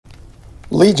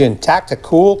Legion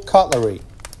Tactical Cutlery.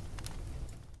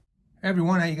 Hey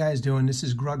everyone, how you guys doing? This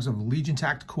is Gruggs of Legion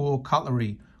Tactical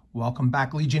Cutlery. Welcome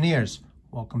back, Legionnaires.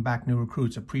 Welcome back, new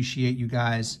recruits. Appreciate you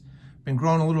guys. Been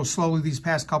growing a little slowly these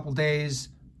past couple days.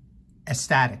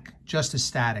 Ecstatic, just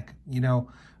ecstatic. You know,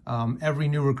 every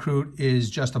new recruit is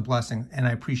just a blessing, and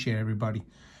I appreciate everybody.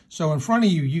 So in front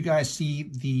of you, you guys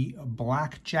see the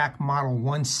BlackJack Model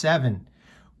 1.7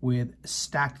 with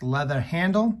stacked leather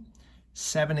handle,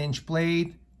 7-inch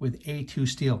blade with A2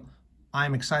 steel.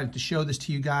 I'm excited to show this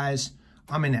to you guys.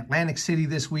 I'm in Atlantic City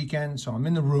this weekend, so I'm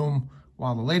in the room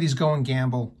while the ladies go and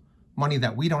gamble. Money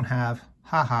that we don't have,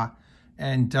 haha.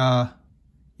 And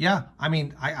yeah, I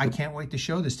mean, I can't wait to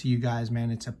show this to you guys, man.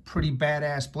 It's a pretty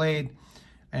badass blade.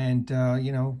 And,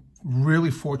 you know,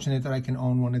 really fortunate that I can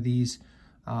own one of these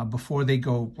before they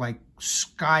go like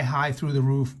sky high through the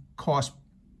roof, cost,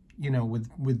 you know,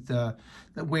 with the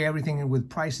way everything with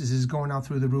prices is going out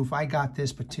through the roof. I got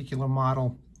this particular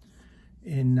model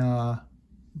in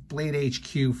Blade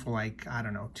HQ for like, I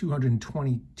don't know,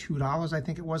 $222, I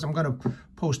think it was. I'm going to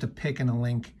post a pic and a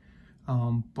link.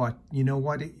 But you know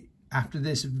what? After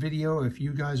this video, if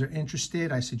you guys are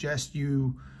interested, I suggest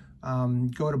you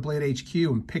go to Blade HQ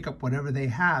and pick up whatever they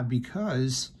have,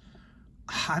 because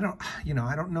I don't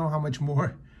know how much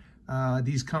more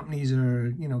these companies are,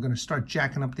 you know, going to start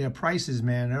jacking up their prices,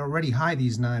 man. They're already high,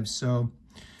 these knives. So,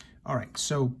 all right.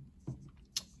 So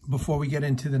before we get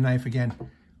into the knife again,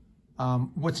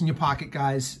 what's in your pocket,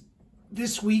 guys?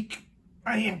 This week,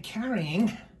 I am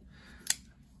carrying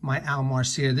my Al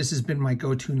Marcia. This has been my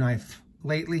go-to knife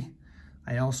lately.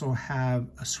 I also have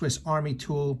a Swiss Army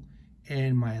tool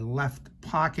in my left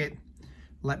pocket.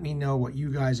 Let me know what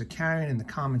you guys are carrying in the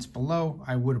comments below.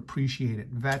 I would appreciate it.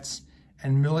 Vets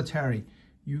and military,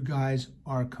 you guys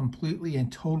are completely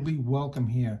and totally welcome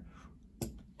here.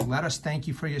 Let us thank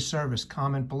you for your service.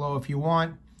 Comment below if you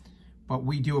want, but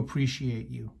we do appreciate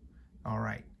you. All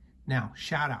right, now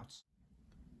shout outs.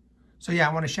 So yeah,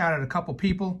 I want to shout out a couple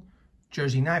people.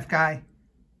 Jersey Knife Guy,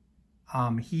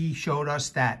 he showed us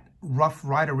that Rough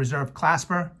Rider Reserve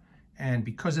clasper, and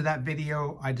because of that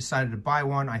video, I decided to buy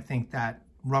one. I think that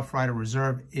Rough Rider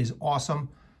Reserve is awesome.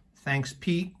 Thanks,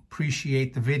 Pete.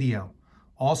 Appreciate the video.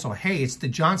 Also, hey, it's the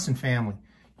Johnson family.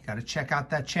 You got to check out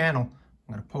that channel.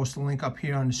 I'm going to post a link up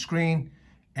here on the screen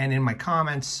and in my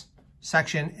comments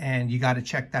section, and you got to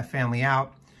check that family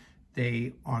out.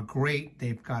 They are great.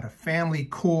 They've got a family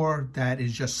core that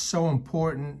is just so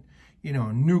important, you know,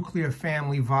 a nuclear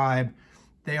family vibe.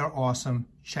 They are awesome.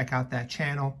 Check out that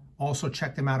channel. Also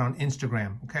check them out on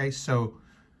Instagram, okay? So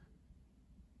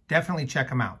definitely check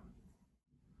them out.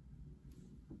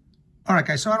 All right,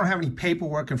 guys, so I don't have any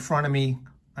paperwork in front of me.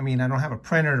 I mean, I don't have a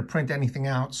printer to print anything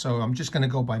out, so I'm just gonna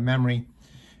go by memory.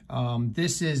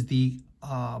 This is the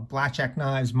BlackJack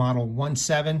Knives Model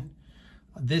 1.7.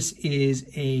 This is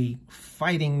a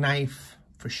fighting knife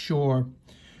for sure.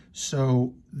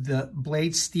 So the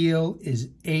blade steel is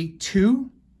A2.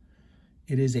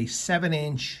 It is a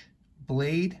 7-inch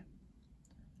blade,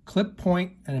 clip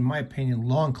point, and in my opinion,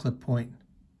 long clip point.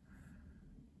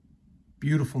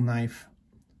 Beautiful knife.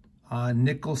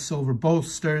 Nickel silver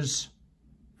bolsters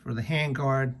for the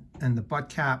handguard and the butt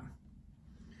cap.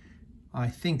 I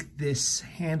think this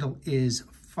handle is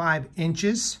 5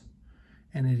 inches,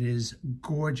 and it is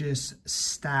gorgeous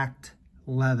stacked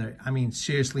leather. I mean,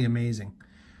 seriously amazing.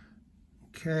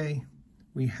 Okay,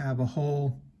 we have a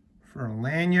hole for a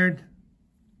lanyard.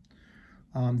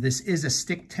 This is a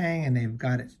stick tang, and they've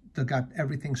got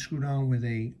everything screwed on with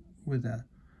a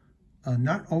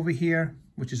nut over here,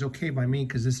 which is okay by me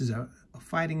because this is a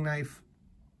fighting knife.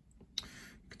 You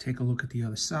can take a look at the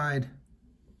other side.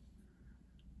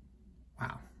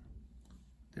 Wow,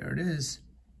 there it is.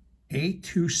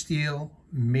 A2 steel,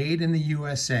 made in the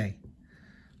USA.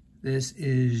 This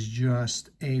is just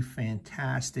a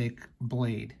fantastic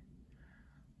blade.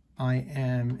 I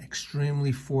am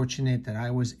extremely fortunate that I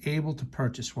was able to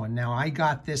purchase one. Now, I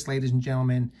got this, ladies and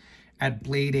gentlemen, at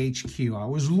Blade HQ. I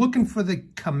was looking for the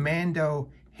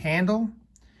Commando handle,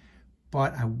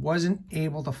 but I wasn't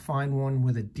able to find one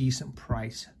with a decent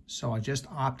price. So I just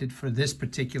opted for this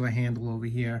particular handle over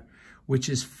here, which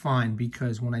is fine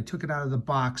because when I took it out of the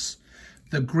box,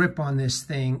 the grip on this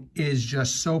thing is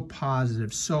just so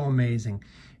positive, so amazing.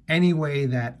 Any way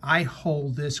that I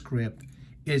hold this grip,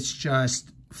 it's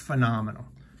just phenomenal.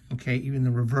 Okay, even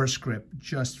the reverse grip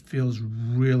just feels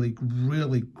really,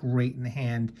 really great in the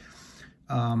hand.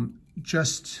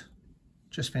 Just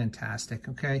fantastic.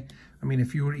 Okay, I mean,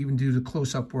 if you were to even do the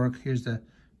close-up work, here's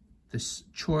this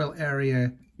choil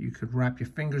area. You could wrap your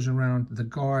fingers around the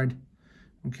guard,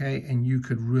 okay, and you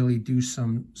could really do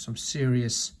some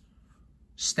serious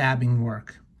stabbing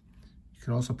work. You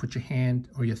could also put your hand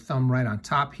or your thumb right on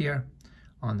top here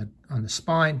on the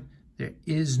spine. There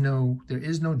is no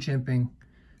jimping.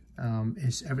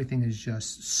 Everything is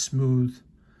just smooth.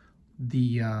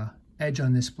 The edge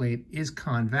on this blade is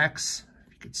convex,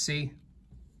 if you could see.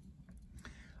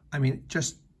 I mean,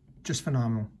 just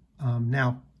phenomenal.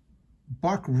 Now,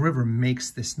 Bark River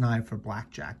makes this knife for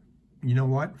BlackJack. You know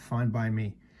what? Fine by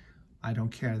me. I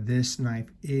don't care. This knife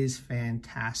is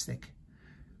fantastic.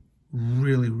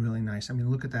 Really, really nice. I mean,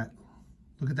 look at that.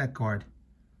 Look at that guard.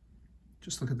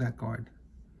 Just look at that guard.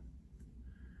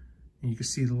 And you can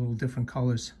see the little different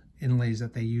colors, inlays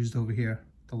that they used over here.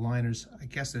 The liners, I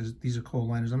guess these are coal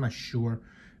liners. I'm not sure.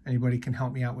 Anybody can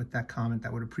help me out with that comment.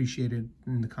 That would appreciate it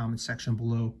in the comment section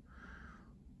below.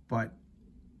 But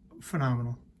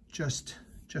phenomenal. Just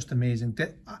amazing.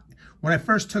 When I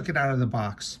first took it out of the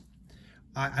box,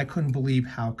 I couldn't believe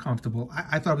how comfortable.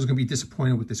 I thought I was going to be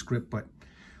disappointed with this grip, but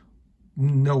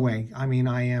no way. I mean,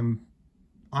 I'm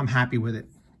happy with it.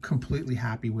 Completely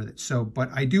happy with it. So, but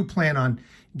I do plan on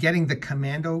getting the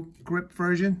Commando grip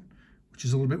version, which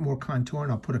is a little bit more contour,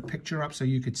 and I'll put a picture up so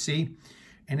you could see.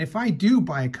 And if I do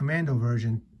buy a Commando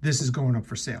version, this is going up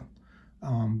for sale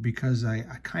because I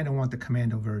kind of want the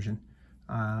Commando version.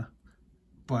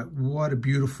 But what a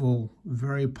beautiful,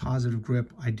 very positive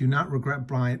grip. I do not regret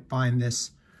buying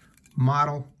this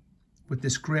model with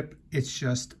this grip. It's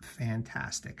just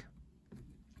fantastic.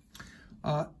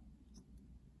 I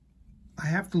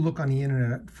have to look on the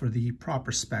internet for the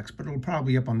proper specs, but it'll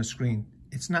probably be up on the screen.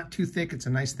 It's not too thick. It's a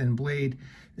nice thin blade.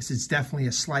 This is definitely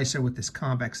a slicer with this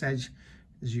convex edge,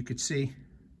 as you could see.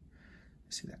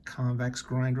 See that convex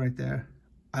grind right there?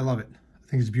 I love it. I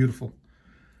think it's beautiful.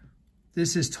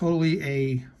 This is totally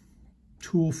a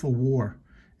tool for war,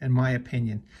 in my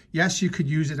opinion. Yes, you could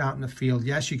use it out in the field.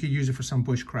 Yes, you could use it for some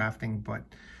bushcrafting, but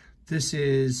this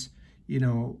is, you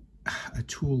know, a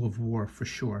tool of war for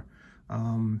sure.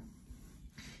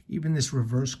 Even this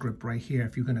reverse grip right here,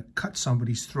 if you're going to cut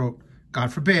somebody's throat,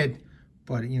 God forbid,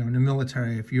 but, you know, in the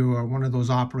military, if you are one of those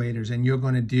operators and you're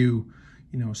going to do,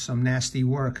 you know, some nasty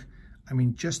work, I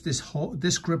mean, just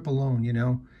this grip alone, you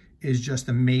know, is just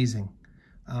amazing.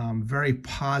 Very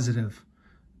positive.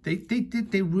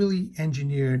 They really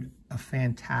engineered a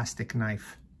fantastic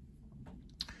knife.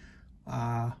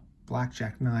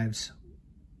 BlackJack Knives.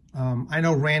 I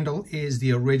know Randall is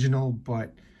the original,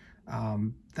 but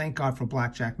thank God for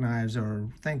BlackJack Knives, or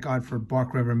thank God for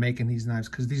Bark River making these knives,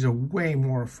 because these are way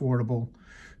more affordable.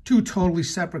 Two totally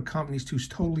separate companies, two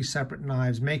totally separate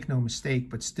knives, make no mistake,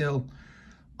 but still,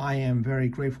 I am very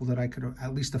grateful that I could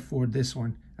at least afford this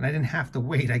one. And I didn't have to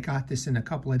wait. I got this in a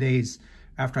couple of days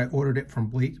after I ordered it from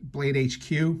Blade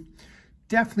HQ.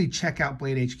 Definitely check out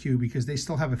Blade HQ because they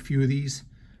still have a few of these.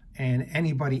 And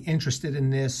anybody interested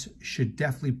in this should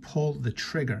definitely pull the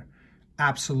trigger.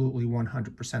 Absolutely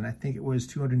 100%. I think it was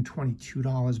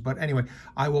 $222. But anyway,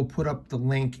 I will put up the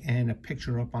link and a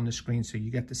picture up on the screen so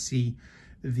you get to see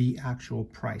the actual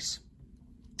price.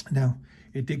 Now,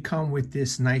 it did come with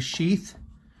this nice sheath.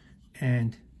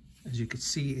 And as you can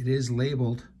see, it is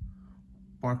labeled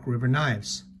Bark River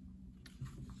Knives.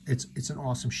 It's an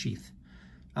awesome sheath.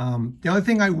 The only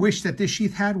thing I wish that this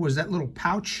sheath had was that little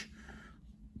pouch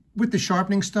with the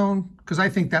sharpening stone, because I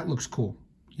think that looks cool,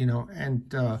 you know.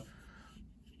 And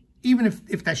even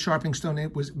if that sharpening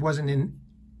stone wasn't in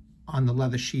on the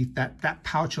leather sheath, that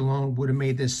pouch alone would have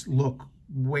made this look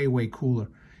way, way cooler,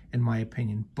 in my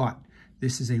opinion. But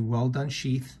this is a well done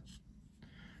sheath,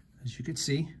 as you can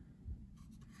see.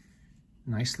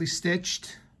 Nicely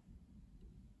stitched.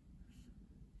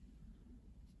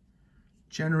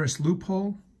 Generous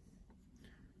loophole.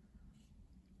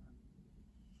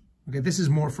 Okay, this is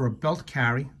more for a belt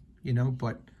carry, you know,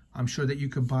 but I'm sure that you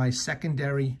could buy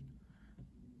secondary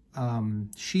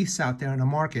sheaths out there in the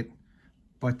market,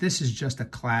 but this is just a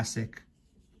classic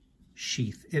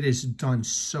sheath. It is done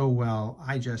so well.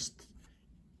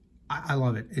 I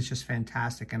love it. It's just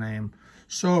fantastic, and I am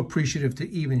so appreciative to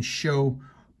even show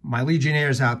my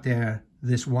Legionnaires out there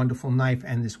this wonderful knife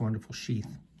and this wonderful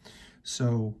sheath.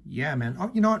 So yeah, man. Oh,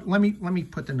 you know what? Let me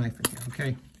put the knife in here,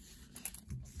 okay?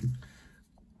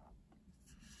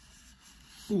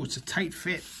 Ooh, it's a tight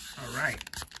fit. All right,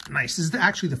 nice. This is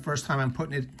actually the first time I'm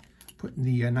putting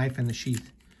the knife in the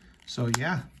sheath. So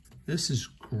yeah, this is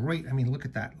great. I mean, look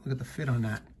at that. Look at the fit on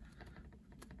that.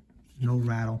 No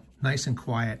rattle. Nice and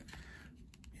quiet.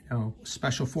 You know,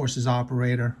 Special Forces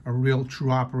operator, a real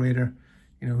true operator,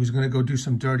 you know, who's going to go do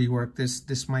some dirty work.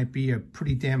 This might be a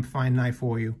pretty damn fine knife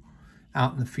for you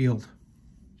out in the field.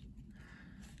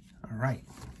 All right.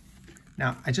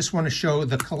 Now, I just want to show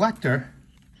the collector,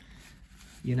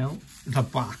 you know, the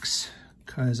box,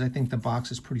 because I think the box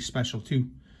is pretty special too,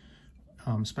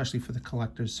 especially for the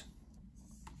collectors.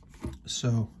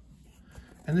 So,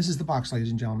 and this is the box,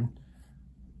 ladies and gentlemen.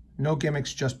 No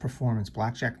gimmicks, just performance.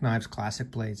 BlackJack Knives,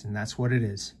 classic blades, and that's what it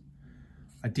is.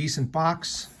 A decent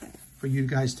box for you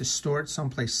guys to store it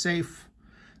someplace safe.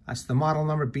 That's the model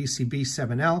number,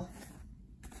 BCB7L.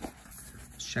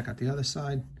 Let's check out the other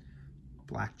side.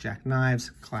 BlackJack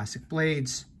Knives, classic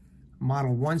blades,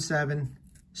 model 17,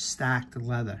 stacked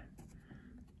leather.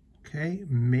 Okay,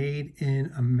 made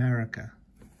in America.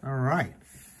 All right.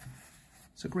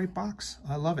 It's a great box.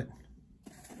 I love it.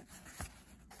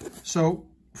 So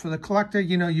for the collector,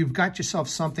 you know, you've got yourself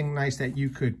something nice that you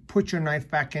could put your knife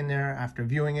back in there after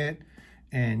viewing it,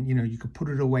 and, you know, you could put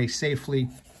it away safely.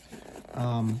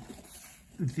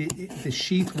 The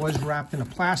sheath was wrapped in a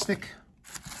plastic,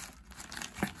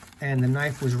 and the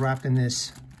knife was wrapped in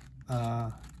this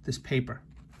this paper.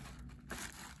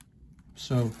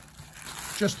 So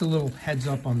just a little heads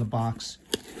up on the box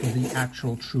for the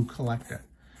actual true collector.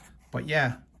 But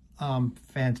yeah,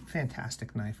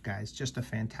 fantastic knife, guys. Just a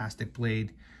fantastic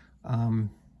blade.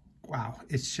 Wow,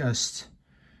 it's just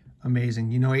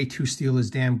amazing. You know, A2 steel is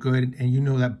damn good, and you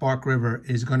know that Bark River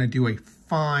is going to do a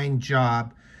fine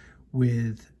job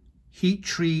with heat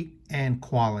treat and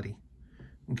quality.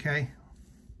 Okay,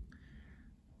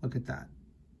 look at that.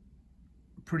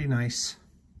 Pretty nice,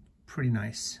 pretty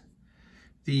nice.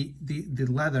 The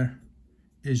leather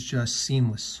is just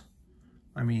seamless.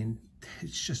 I mean,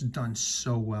 it's just done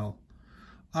so well.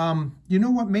 You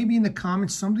know what? Maybe in the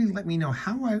comments, somebody let me know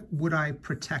how would I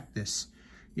protect this.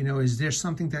 You know, is there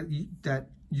something that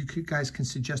you guys can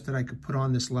suggest that I could put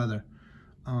on this leather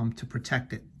to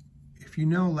protect it? If you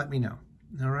know, let me know.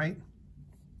 All right.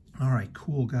 All right.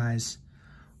 Cool, guys.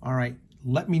 All right.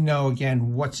 Let me know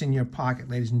again what's in your pocket,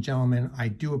 ladies and gentlemen. I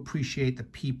do appreciate the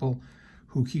people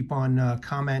who keep on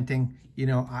commenting. You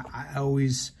know, I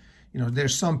always, you know,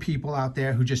 there's some people out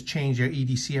there who just change their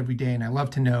EDC every day, and I love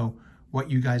to know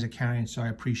what you guys are carrying, so I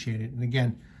appreciate it. And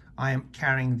again, I am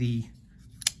carrying the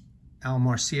Al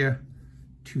Marcia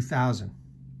 2000.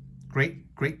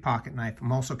 Great pocket knife.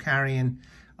 I'm also carrying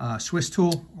Swiss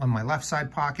tool on my left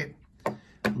side pocket.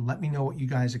 Let me know what you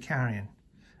guys are carrying.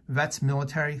 Vets,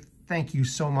 military, thank you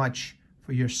so much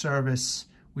for your service.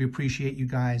 We appreciate you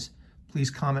guys. Please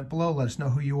comment below. Let us know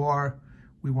who you are.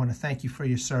 We want to thank you for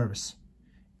your service.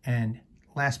 And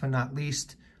last but not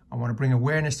least, I want to bring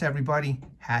awareness to everybody.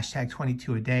 Hashtag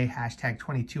 22 a day. Hashtag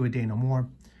 22 a day no more.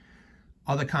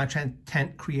 Other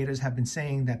content creators have been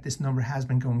saying that this number has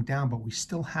been going down, but we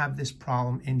still have this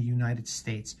problem in the United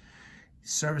States.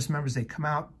 Service members, they come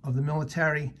out of the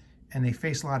military and they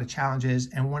face a lot of challenges.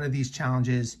 And one of these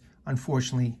challenges,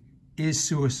 unfortunately, is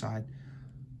suicide.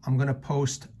 I'm going to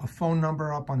post a phone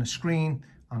number up on the screen.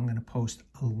 I'm going to post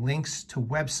links to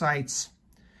websites.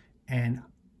 And,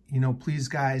 you know, please,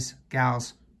 guys,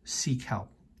 gals, seek help.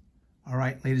 All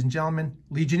right, ladies and gentlemen,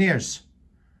 Legionnaires,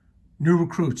 new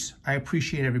recruits, I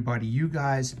appreciate everybody. You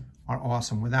guys are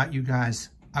awesome. Without you guys,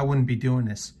 I wouldn't be doing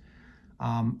this.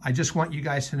 I just want you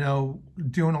guys to know,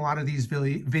 doing a lot of these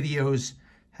videos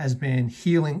has been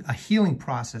a healing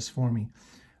process for me.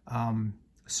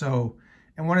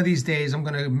 And one of these days, I'm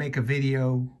going to make a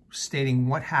video stating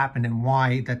what happened and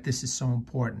why that this is so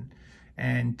important.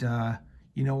 And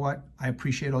you know what? I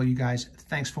appreciate all you guys.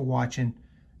 Thanks for watching.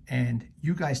 And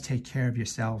you guys take care of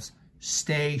yourselves.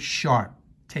 Stay sharp.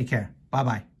 Take care.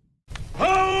 Bye-bye.